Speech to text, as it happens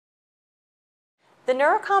The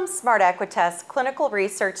NeuroCom Smart EquiTest clinical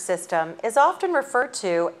research system is often referred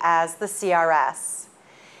to as the CRS.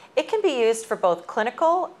 It can be used for both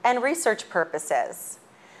clinical and research purposes.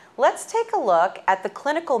 Let's take a look at the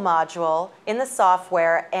clinical module in the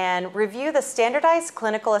software and review the standardized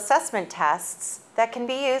clinical assessment tests that can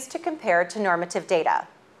be used to compare to normative data.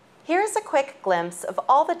 Here's a quick glimpse of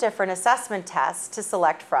all the different assessment tests to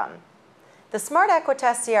select from. The Smart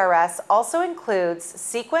EquiTest CRS also includes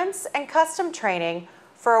sequence and custom training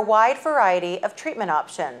for a wide variety of treatment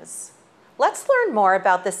options. Let's learn more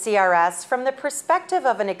about the CRS from the perspective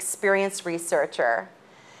of an experienced researcher.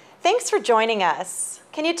 Thanks for joining us.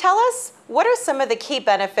 Can you tell us what are some of the key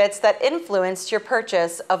benefits that influenced your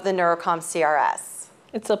purchase of the NeuroCom CRS?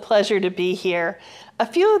 It's a pleasure to be here. A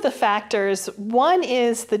few of the factors, one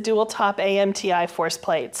is the dual top AMTI force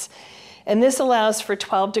plates. And this allows for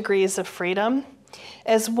 12 degrees of freedom,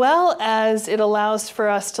 as well as it allows for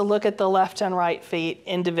us to look at the left and right feet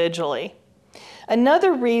individually.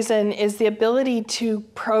 Another reason is the ability to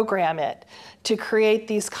program it to create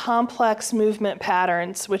these complex movement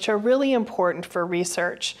patterns, which are really important for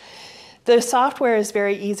research. The software is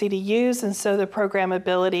very easy to use, and so the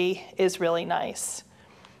programmability is really nice.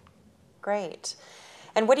 Great.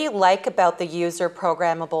 And what do you like about the user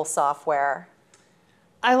programmable software?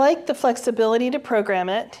 I like the flexibility to program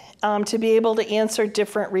it, to be able to answer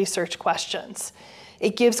different research questions.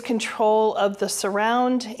 It gives control of the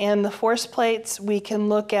surround and the force plates. We can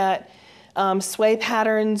look at sway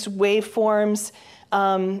patterns, waveforms,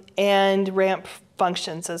 and ramp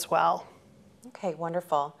functions as well. Okay,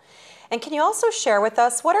 wonderful. And can you also share with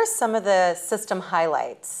us what are some of the system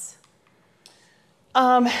highlights?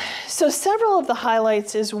 So several of the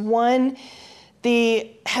highlights is one, the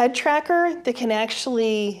head tracker that can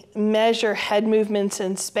actually measure head movements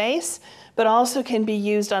in space, but also can be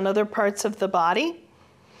used on other parts of the body.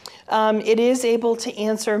 It is able to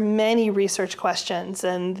answer many research questions,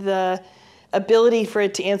 and the ability for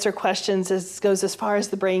it to answer questions goes as far as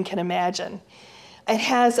the brain can imagine. It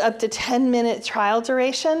has up to 10-minute trial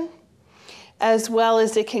duration, as well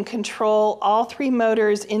as it can control all three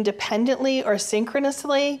motors independently or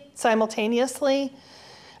synchronously, simultaneously.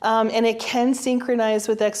 And it can synchronize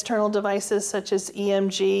with external devices such as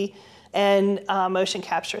EMG and motion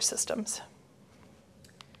capture systems.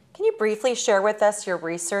 Can you briefly share with us your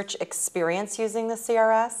research experience using the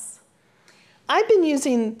CRS? I've been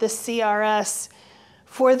using the CRS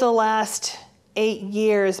for the last 8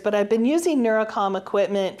 years, but I've been using NeuroCom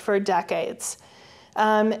equipment for decades.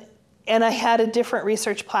 And I had a different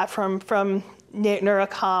research platform from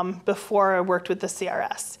NeuroCom before I worked with the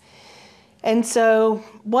CRS. And so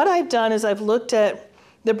what I've done is I've looked at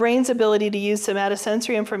the brain's ability to use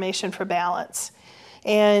somatosensory information for balance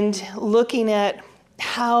and looking at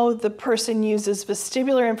how the person uses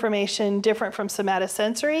vestibular information different from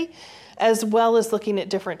somatosensory, as well as looking at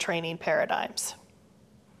different training paradigms.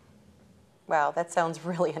 Wow, that sounds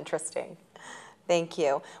really interesting. Thank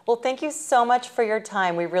you. Well, thank you so much for your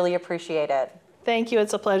time. We really appreciate it. Thank you.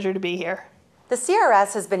 It's a pleasure to be here. The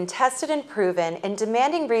CRS has been tested and proven in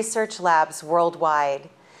demanding research labs worldwide.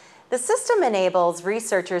 The system enables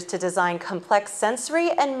researchers to design complex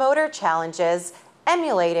sensory and motor challenges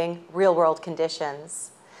emulating real-world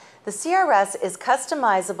conditions. The CRS is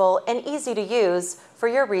customizable and easy to use for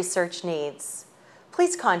your research needs.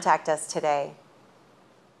 Please contact us today.